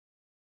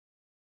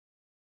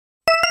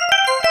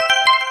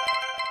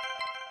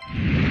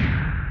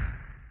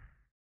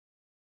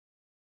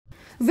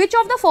Which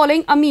of the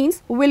following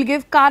amines will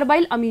give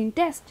carbyl amine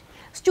test?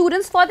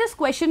 Students, for this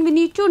question we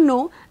need to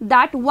know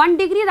that 1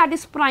 degree, that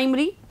is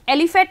primary,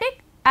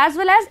 aliphatic as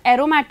well as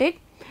aromatic,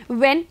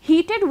 when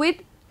heated with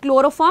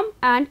chloroform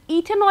and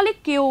ethanolic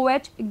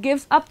KOH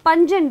gives a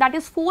pungent, that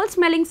is foul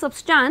smelling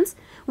substance,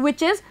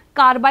 which is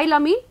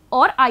carbylamine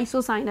or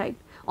isocyanide.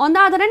 On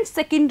the other hand,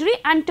 secondary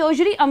and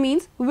tertiary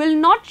amines will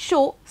not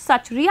show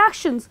such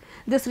reactions.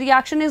 This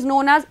reaction is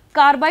known as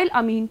carbyl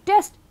amine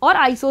test or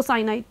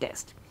isocyanide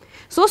test.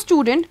 So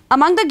student,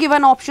 among the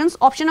given options,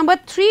 option number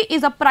 3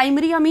 is a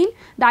primary amine.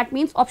 That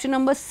means option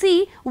number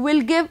C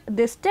will give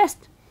this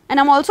test. And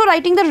I am also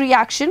writing the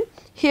reaction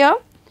here.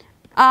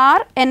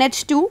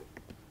 RNH2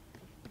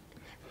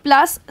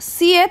 plus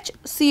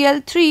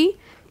CHCl3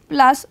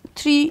 plus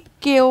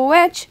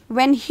 3KOH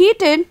when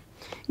heated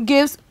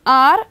gives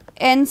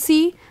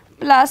RNC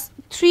plus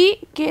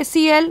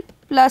 3KCl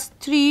plus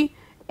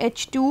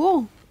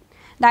 3H2O.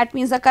 That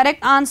means the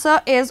correct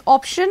answer is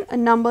option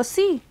number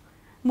C.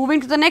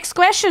 Moving to the next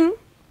question.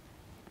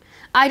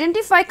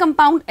 Identify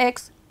compound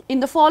X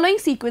in the following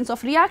sequence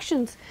of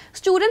reactions.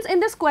 Students, in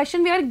this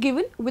question we are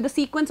given with a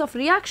sequence of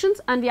reactions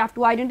and we have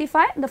to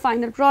identify the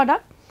final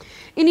product.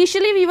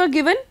 Initially we were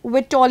given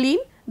with toluene.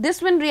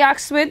 This one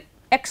reacts with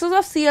excess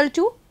of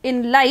Cl2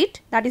 in light,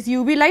 that is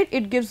UV light,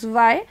 it gives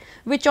Y,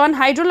 which on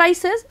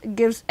hydrolysis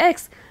gives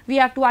X. We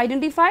have to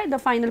identify the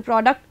final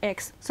product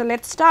X. So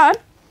let's start.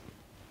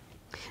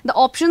 The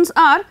options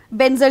are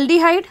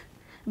benzaldehyde,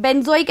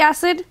 benzoic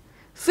acid,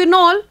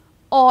 phenol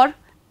or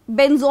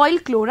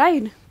benzoyl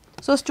chloride.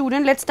 So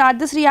student, let's start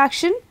this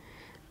reaction.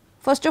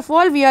 First of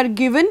all, we are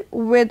given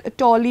with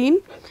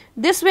toluene.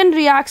 This one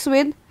reacts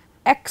with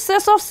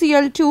excess of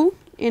Cl2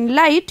 in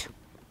light.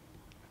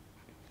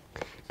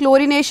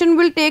 Chlorination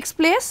will takes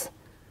place,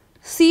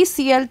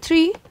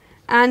 CCl3,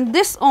 and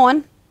this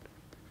on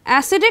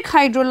acidic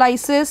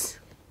hydrolysis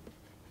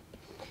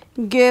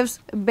gives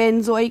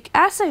benzoic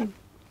acid.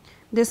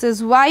 This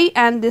is Y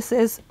and this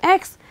is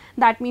X.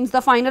 That means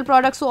the final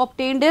product so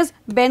obtained is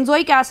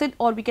benzoic acid,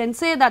 or we can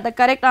say that the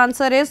correct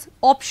answer is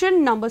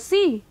option number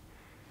C.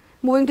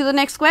 Moving to the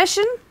next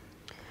question.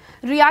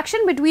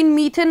 Reaction between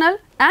methanol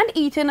and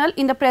ethanol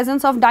in the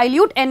presence of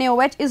dilute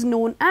NaOH is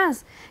known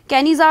as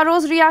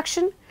Cannizzaro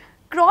reaction,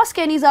 cross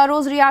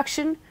Cannizzaro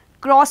reaction,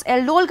 cross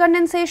aldol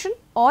condensation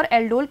or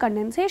aldol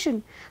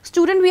condensation.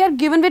 Student, we are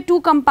given with two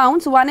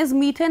compounds. One is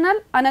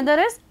methanol, another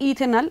is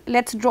ethanol.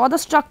 Let's draw the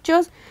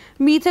structures.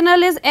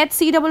 Methanol is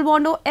HC double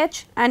bond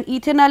OH and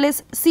ethanol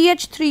is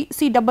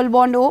CH3C double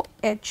bond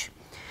OH.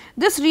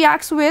 This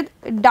reacts with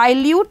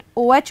dilute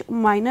OH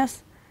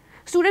minus.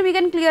 Student, we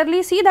can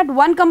clearly see that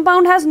one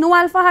compound has no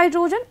alpha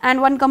hydrogen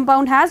and one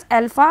compound has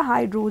alpha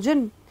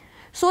hydrogen.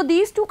 So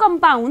these two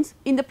compounds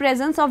in the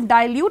presence of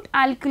dilute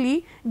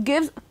alkali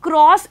gives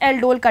cross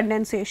aldol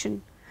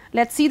condensation.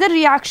 Let's see the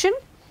reaction.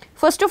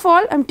 First of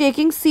all, I am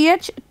taking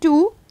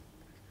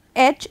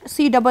CH2H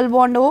C double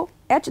bond OH,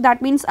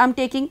 that means I am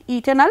taking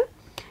ethanol.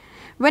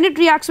 When it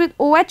reacts with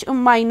OH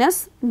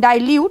minus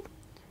dilute,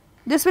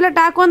 this will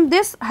attack on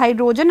this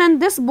hydrogen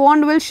and this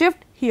bond will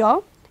shift here.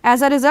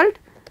 As a result,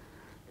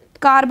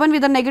 carbon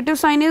with a negative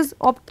sign is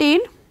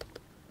obtained.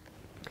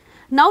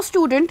 Now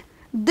student,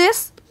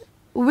 this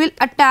will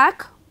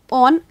attack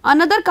on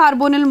another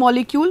carbonyl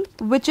molecule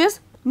which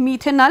is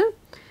methanol.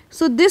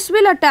 So this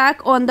will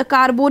attack on the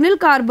carbonyl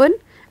carbon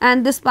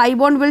and this pi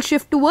bond will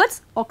shift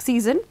towards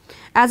oxygen.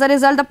 As a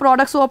result, the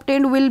product so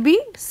obtained will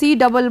be C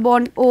double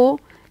bond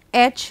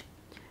OH,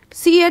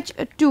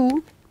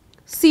 CH2,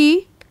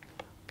 C,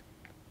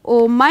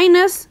 O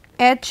minus,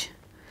 H,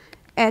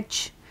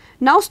 H.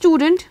 Now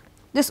student,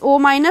 this O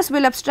minus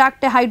will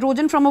abstract a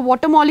hydrogen from a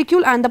water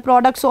molecule and the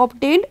product so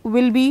obtained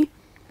will be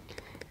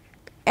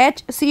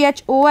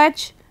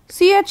HCHOH,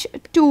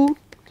 CH2,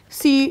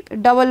 C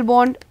double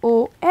bond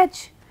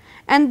OH.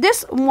 And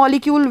this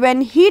molecule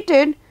when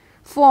heated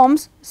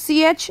forms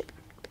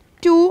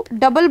CH2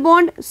 double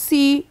bond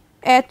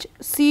CH,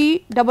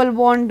 C double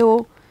bond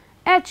OH.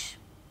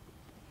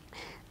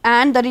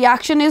 And the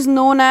reaction is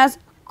known as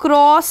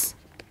cross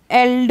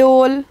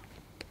aldol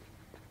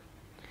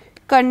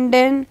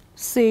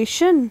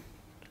condensation.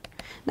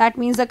 That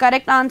means the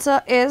correct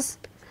answer is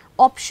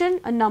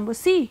option number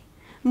C.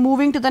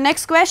 Moving to the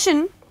next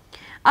question.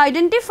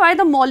 Identify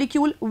the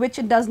molecule which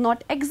does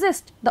not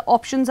exist. The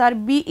options are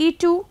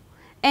Be2,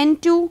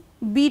 N2,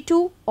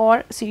 B2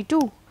 or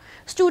C2.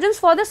 Students,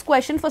 for this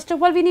question, first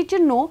of all we need to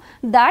know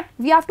that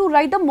we have to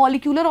write the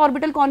molecular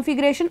orbital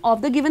configuration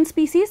of the given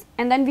species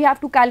and then we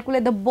have to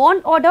calculate the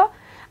bond order,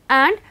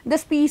 and the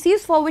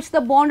species for which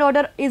the bond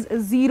order is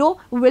 0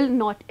 will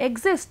not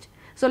exist.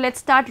 So let's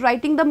start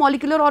writing the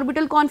molecular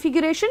orbital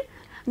configuration.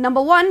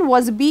 Number 1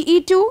 was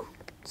Be2,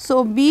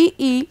 so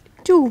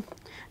Be2.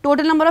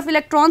 Total number of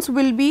electrons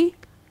will be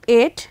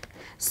 8.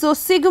 So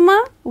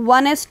sigma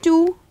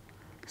 1s2,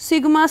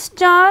 sigma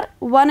star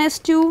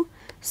 1s2,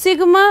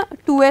 sigma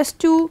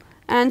 2s2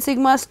 and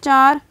sigma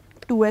star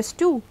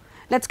 2s2.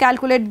 Let's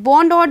calculate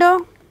bond order.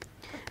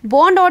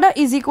 Bond order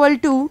is equal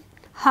to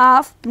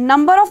half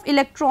number of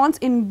electrons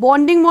in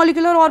bonding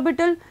molecular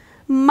orbital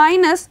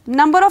minus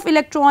number of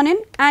electron in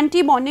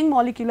anti-bonding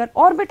molecular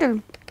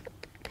orbital.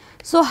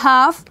 So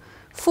half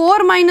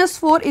 4 minus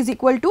 4 is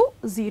equal to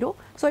 0.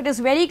 So it is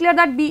very clear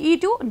that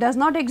Be2 does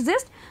not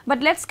exist,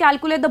 but let's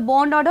calculate the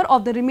bond order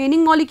of the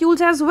remaining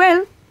molecules as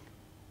well.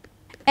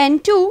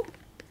 N2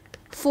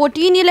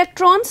 14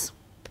 electrons,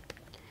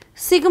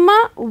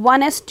 sigma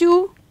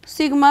 1s2,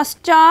 sigma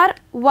star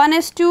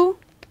 1s2,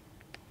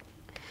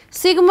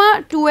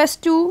 sigma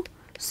 2s2,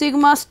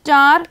 sigma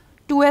star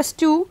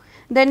 2s2,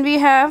 then we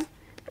have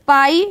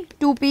pi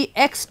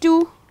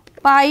 2px2,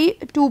 pi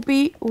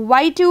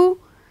 2py2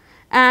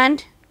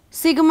 and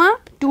sigma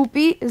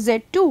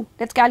 2pz2.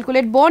 Let's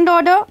calculate bond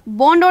order.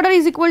 Bond order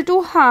is equal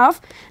to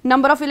half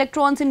number of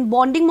electrons in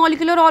bonding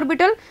molecular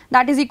orbital,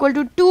 that is equal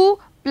to 2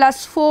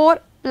 plus 4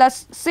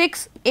 plus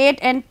 6, 8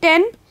 and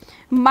 10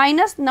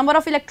 minus number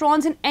of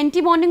electrons in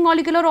anti-bonding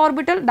molecular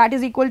orbital, that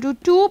is equal to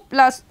 2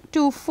 plus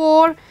 2,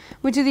 4,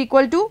 which is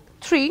equal to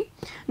 3.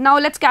 Now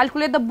let's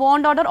calculate the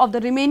bond order of the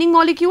remaining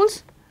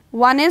molecules.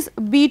 One is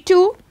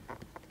B2,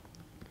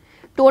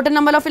 total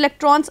number of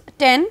electrons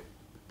 10,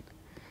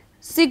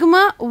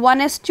 sigma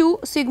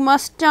 1s2, sigma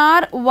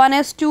star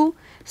 1s2,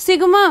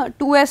 sigma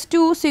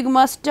 2s2,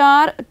 sigma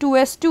star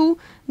 2s2,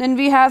 then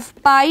we have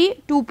pi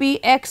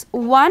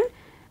 2px1,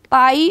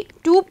 pi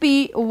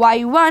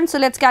 2py1. So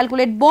let's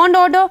calculate bond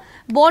order.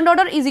 Bond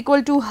order is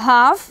equal to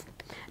half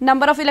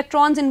number of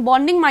electrons in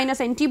bonding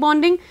minus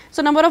anti-bonding.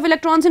 So number of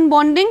electrons in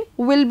bonding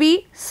will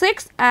be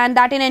 6 and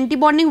that in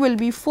anti-bonding will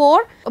be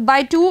 4,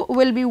 by 2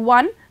 will be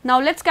 1.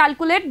 Now let's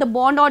calculate the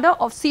bond order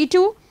of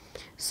C2.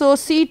 So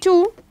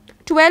C2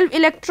 12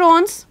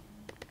 electrons,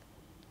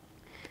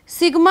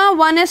 sigma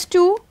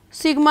 1s2,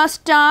 sigma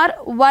star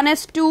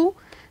 1s2,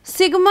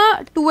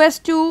 sigma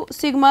 2s2,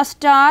 sigma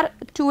star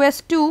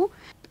 2s2,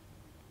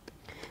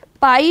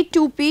 pi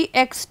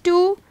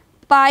 2px2,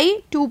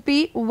 pi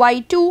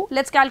 2py2.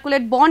 Let's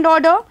calculate bond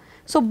order.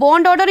 So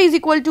bond order is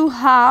equal to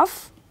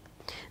half,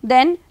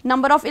 then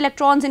number of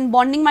electrons in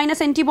bonding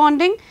minus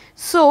anti-bonding.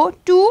 So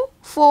 2,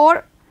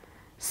 4,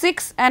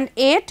 6 and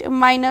 8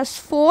 minus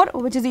 4,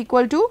 which is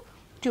equal to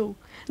 2.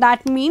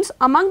 That means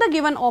among the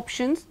given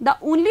options, the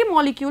only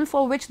molecule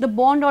for which the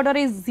bond order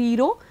is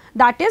 0,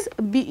 that is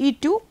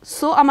Be2.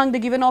 So among the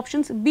given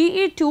options,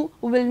 Be2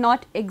 will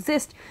not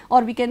exist,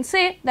 or we can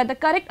say that the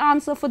correct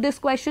answer for this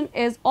question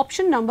is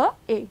option number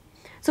A.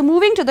 So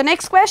moving to the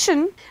next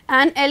question,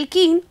 an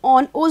alkene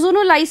on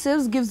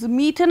ozonolysis gives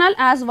methanol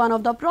as one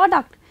of the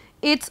product.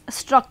 Its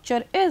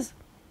structure is.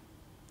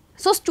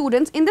 So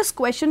students, in this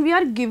question we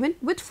are given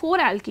with 4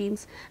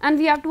 alkenes and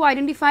we have to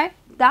identify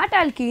that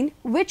alkene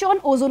which on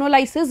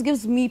ozonolysis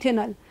gives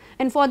methanol.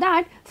 And for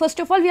that, first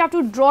of all we have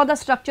to draw the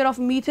structure of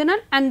methanol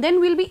and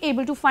then we will be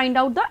able to find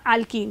out the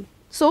alkene.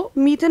 So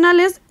methanol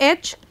is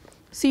H,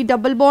 C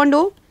double bond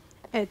O,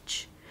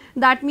 H.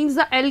 That means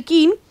the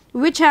alkene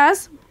which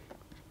has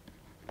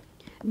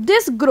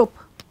this group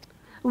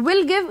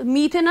will give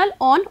methanol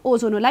on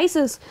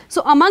ozonolysis.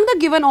 So among the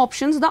given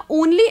options, the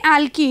only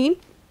alkene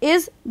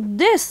is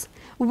this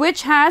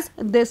which has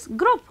this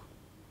group.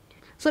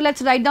 So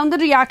let's write down the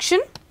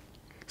reaction.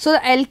 So the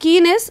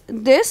alkene is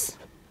this,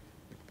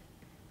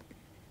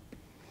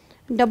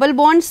 double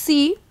bond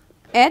C,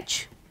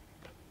 H.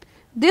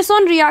 This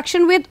on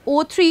reaction with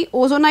O3,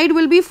 ozonide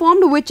will be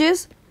formed, which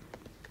is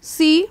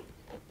C,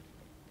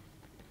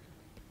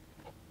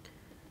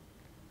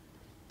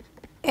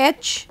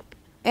 H,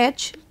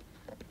 H.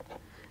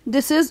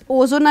 This is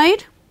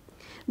ozonide.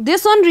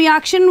 This on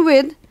reaction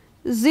with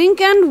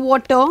zinc and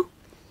water,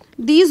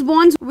 these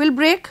bonds will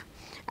break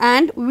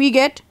and we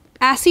get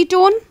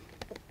acetone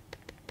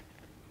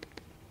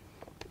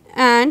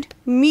and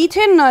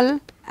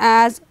methanol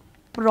as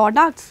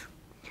products.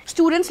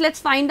 Students, let's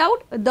find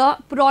out the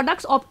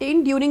products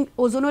obtained during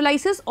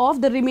ozonolysis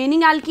of the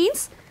remaining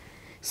alkenes.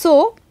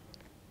 So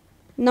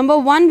number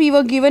 1, we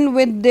were given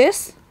with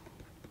this.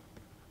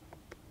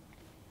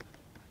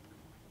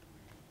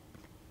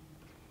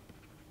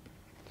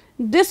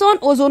 This on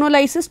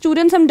ozonolysis,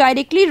 students, I am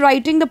directly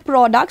writing the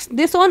products.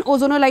 This on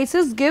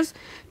ozonolysis gives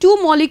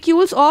 2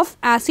 molecules of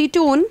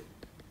acetone,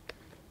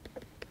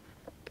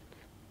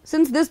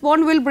 since this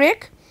bond will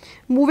break.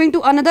 Moving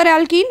to another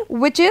alkene,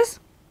 which is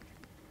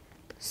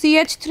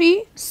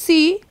CH3,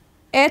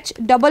 CH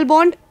double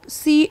bond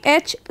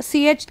CH,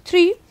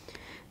 CH3.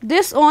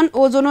 This on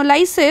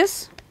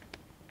ozonolysis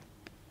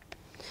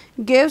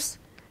gives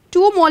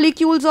 2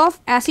 molecules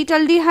of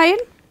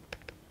acetaldehyde,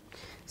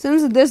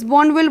 since this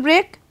bond will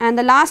break, and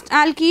the last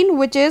alkene,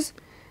 which is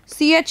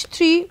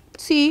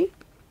CH3C,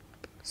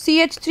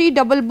 CH3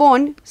 double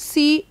bond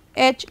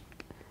CH,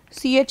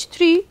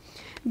 CH3.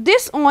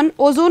 This on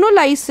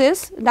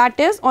ozonolysis, that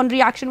is on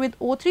reaction with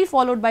O3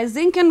 followed by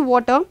zinc and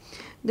water,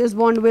 this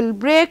bond will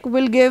break,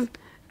 will give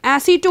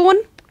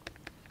acetone,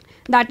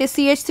 that is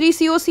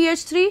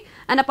CH3COCH3,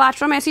 and apart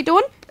from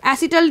acetone,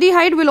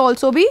 acetaldehyde will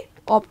also be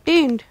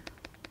obtained.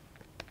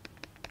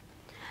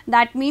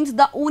 That means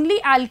the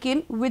only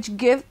alkene which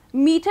give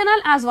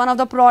methanol as one of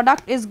the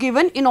product is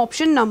given in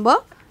option number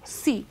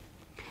C.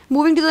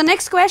 Moving to the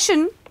next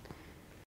question.